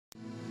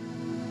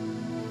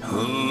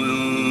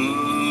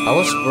I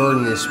was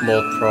born in a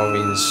small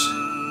province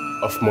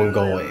of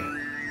Mongolia.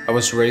 I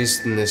was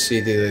raised in a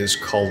city that is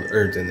called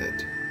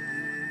Erdenet.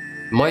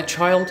 My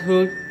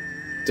childhood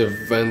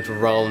went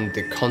around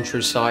the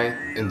countryside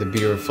and the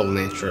beautiful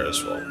nature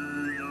as well.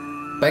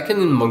 Back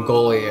in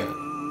Mongolia,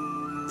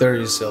 there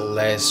is a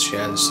less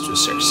chance to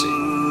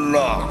succeed.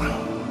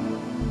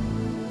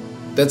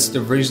 That's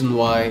the reason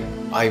why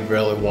I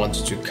really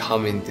wanted to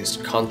come in this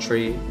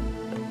country,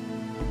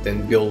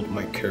 then build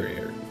my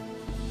career.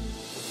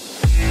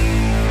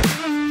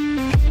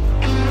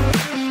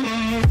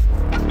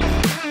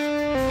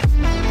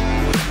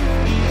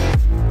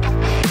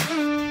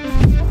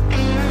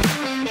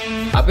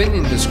 I've been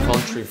in this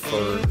country for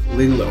a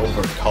little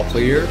over a couple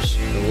of years.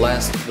 The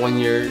last 1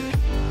 year,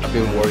 I've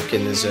been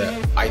working as an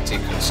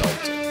IT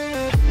consultant.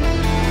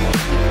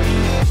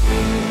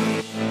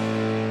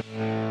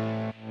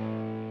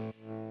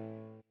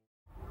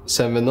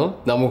 Сайн байна уу?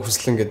 Намайг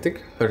Хүслэн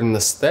гэдэг 20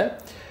 настай.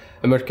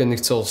 Америкийн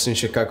нэгдсэн улсын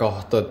Chicago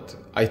хотод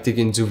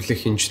IT-ийн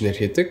зөвлөх инженер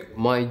хийдэг.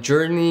 My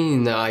journey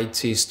in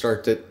IT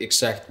started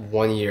exact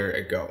 1 year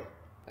ago.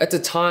 At the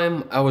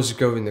time, I was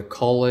going to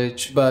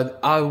college, but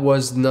I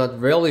was not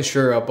really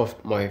sure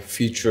about my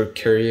future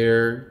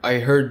career. I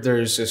heard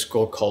there's a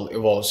school called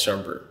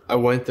EvolveCyber. I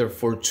went there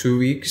for 2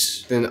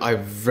 weeks, then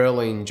I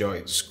really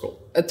enjoyed the school.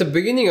 At the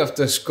beginning of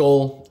the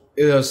school,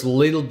 it was a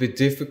little bit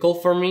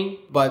difficult for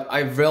me, but I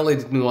really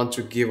didn't want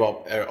to give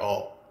up at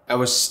all. I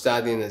was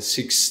studying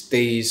 6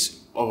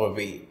 days of a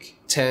week,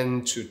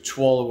 10 to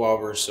 12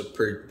 hours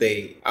per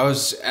day. I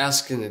was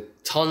asking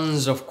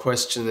tons of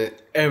questions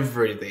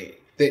every day.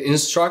 The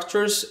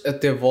instructors at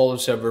the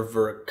EvolveCyber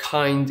were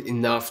kind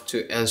enough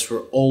to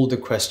answer all the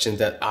questions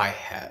that I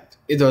had.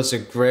 It was a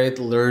great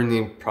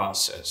learning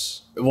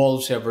process.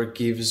 EvolveCyber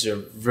gives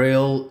a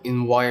real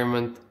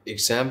environment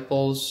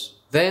examples.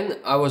 Then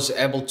I was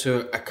able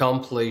to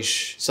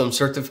accomplish some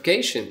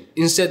certification.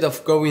 Instead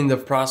of going the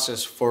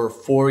process for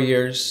 4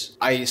 years,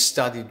 I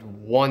studied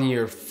 1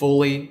 year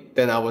fully.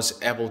 Then I was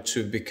able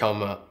to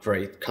become a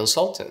great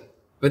consultant.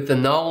 With the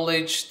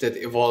knowledge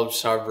that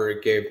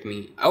EvolveCyber gave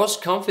me, I was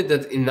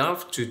confident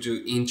enough to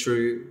do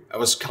interview. I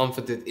was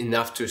confident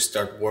enough to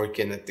start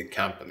working at the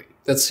company.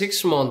 That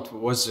 6 months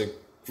was a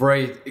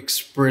great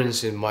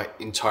experience in my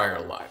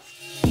entire life.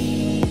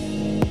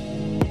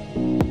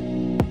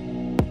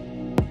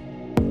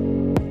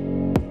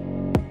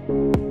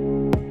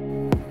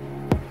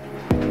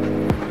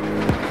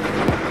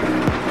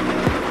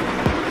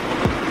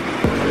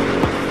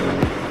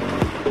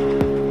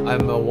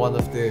 I'm one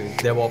of the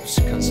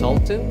DevOps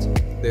consultant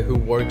who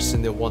works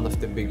in one of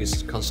the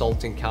biggest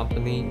consulting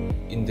company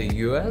in the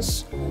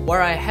US.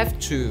 What I have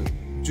to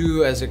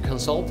do as a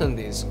consultant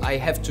is I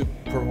have to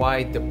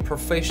provide the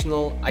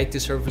professional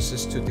IT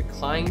services to the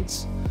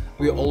clients.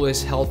 We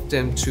always help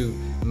them to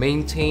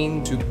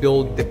maintain, to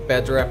build the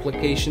better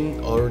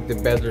application or the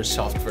better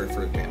software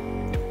for them.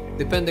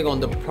 Depending on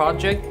the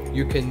project,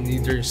 you can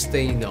either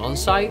stay in the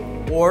on-site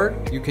or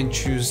you can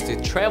choose the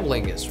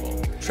traveling as well.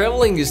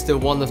 Traveling is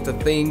one of the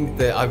things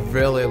that I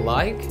really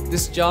like.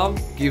 This job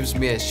gives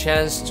me a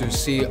chance to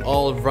see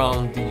all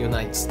around the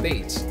United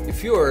States.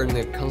 If you are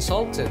a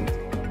consultant,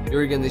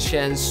 you're getting a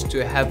chance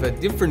to have a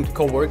different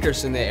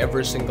co-workers in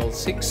every single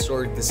 6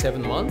 or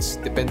 7 months,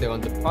 depending on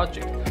the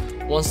project.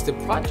 Once the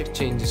project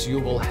changes, you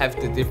will have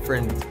the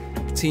different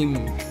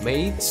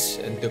teammates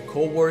and the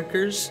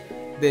co-workers.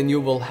 Then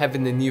you will have a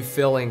new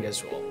feeling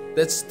as well.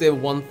 That's the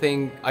one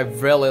thing I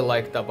really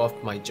liked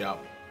about my job.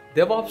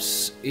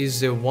 DevOps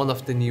is one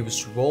of the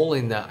newest role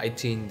in the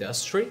IT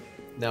industry.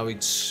 Now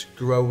it's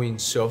growing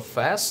so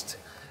fast.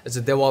 As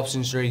a DevOps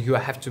engineer, you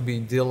have to be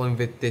dealing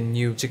with the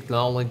new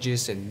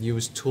technologies and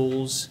new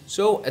tools.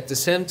 So at the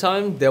same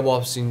time,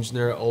 DevOps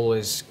engineer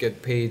always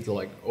get paid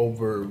like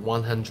over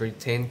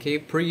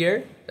 110K per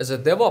year. As a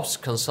DevOps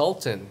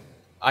consultant,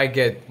 I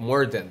get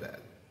more than that.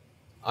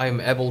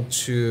 I'm able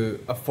to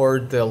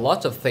afford a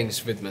lot of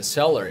things with my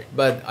salary,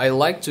 but I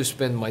like to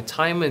spend my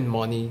time and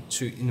money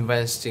to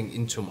investing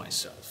into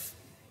myself.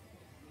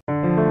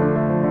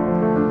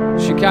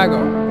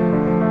 Chicago.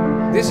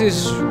 This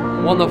is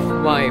one of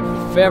my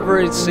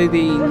favorite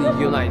cities in the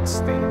United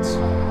States.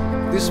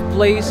 This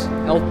place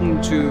helped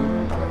me to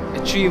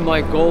achieve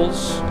my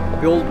goals,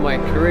 build my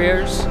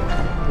careers,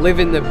 live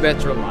in a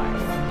better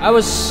life. I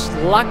was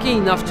lucky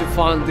enough to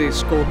find this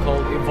school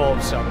called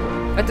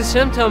EvolveCyber. At the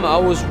same time, I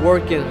was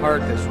working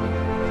hard as well.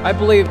 I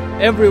believe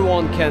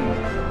everyone can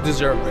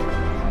deserve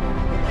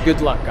it.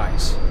 Good luck,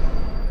 guys.